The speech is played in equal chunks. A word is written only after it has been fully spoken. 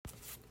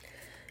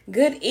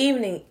Good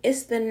evening.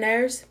 It's the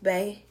Nurse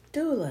Bay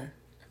Doula.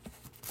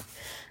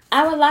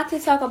 I would like to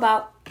talk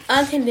about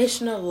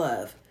unconditional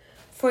love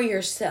for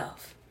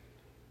yourself.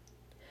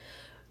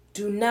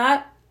 Do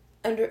not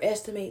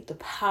underestimate the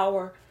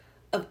power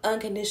of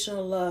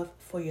unconditional love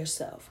for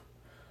yourself.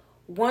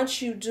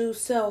 Once you do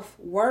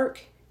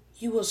self-work,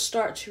 you will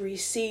start to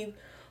receive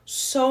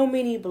so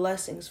many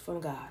blessings from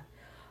God.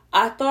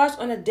 Our thoughts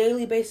on a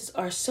daily basis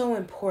are so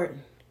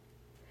important.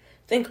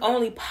 Think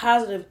only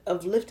positive,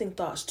 uplifting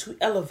thoughts to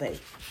elevate.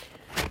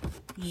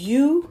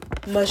 You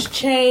must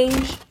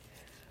change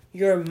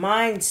your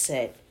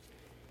mindset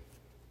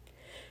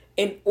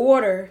in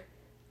order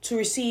to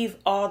receive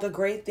all the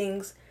great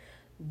things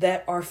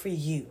that are for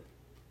you.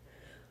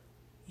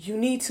 You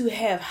need to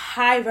have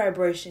high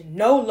vibration,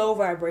 no low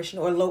vibration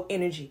or low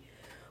energy.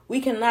 We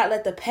cannot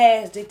let the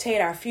past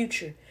dictate our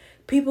future.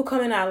 People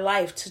come in our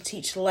life to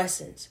teach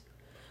lessons.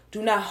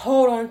 Do not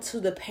hold on to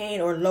the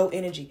pain or low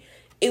energy.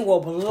 It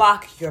will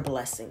block your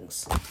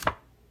blessings.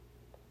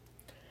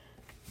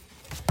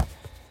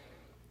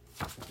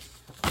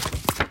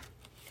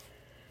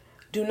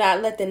 Do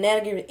not let the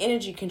negative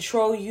energy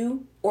control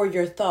you or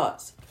your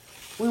thoughts.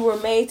 We were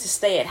made to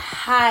stay at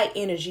high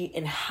energy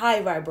and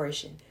high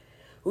vibration.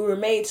 We were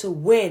made to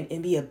win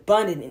and be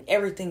abundant in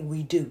everything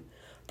we do.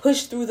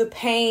 Push through the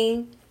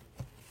pain,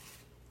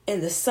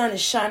 and the sun is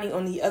shining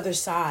on the other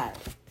side.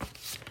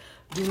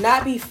 Do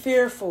not be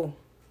fearful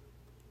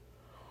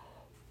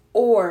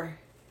or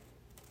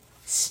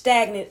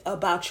stagnant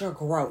about your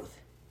growth.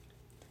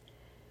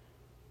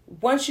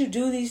 Once you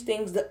do these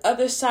things, the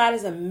other side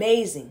is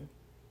amazing,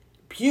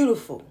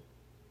 beautiful,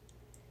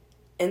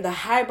 and the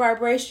high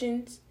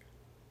vibrations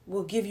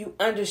will give you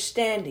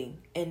understanding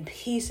and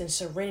peace and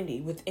serenity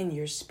within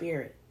your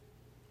spirit.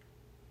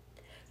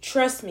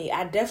 Trust me,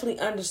 I definitely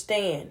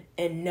understand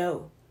and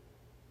know,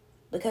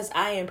 because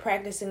I am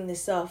practicing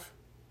this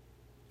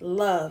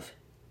self-love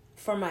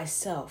for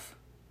myself.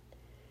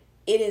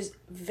 It is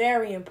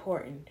very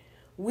important.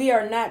 We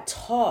are not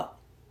taught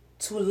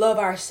to love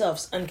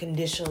ourselves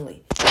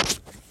unconditionally.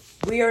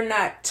 We are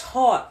not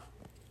taught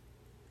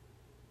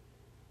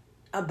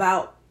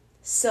about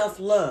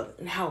self-love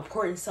and how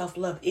important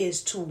self-love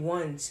is to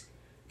one's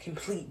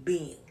complete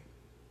being.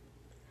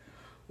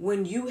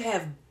 When you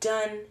have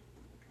done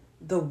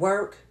the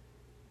work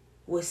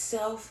with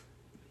self,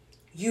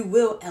 you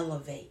will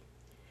elevate.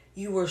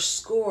 You will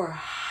score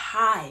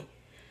high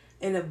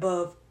and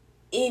above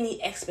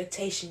any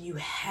expectation you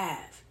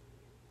have.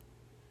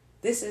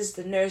 This is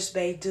the Nurse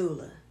Bay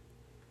Doula.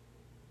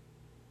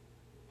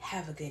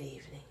 Have a good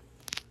evening.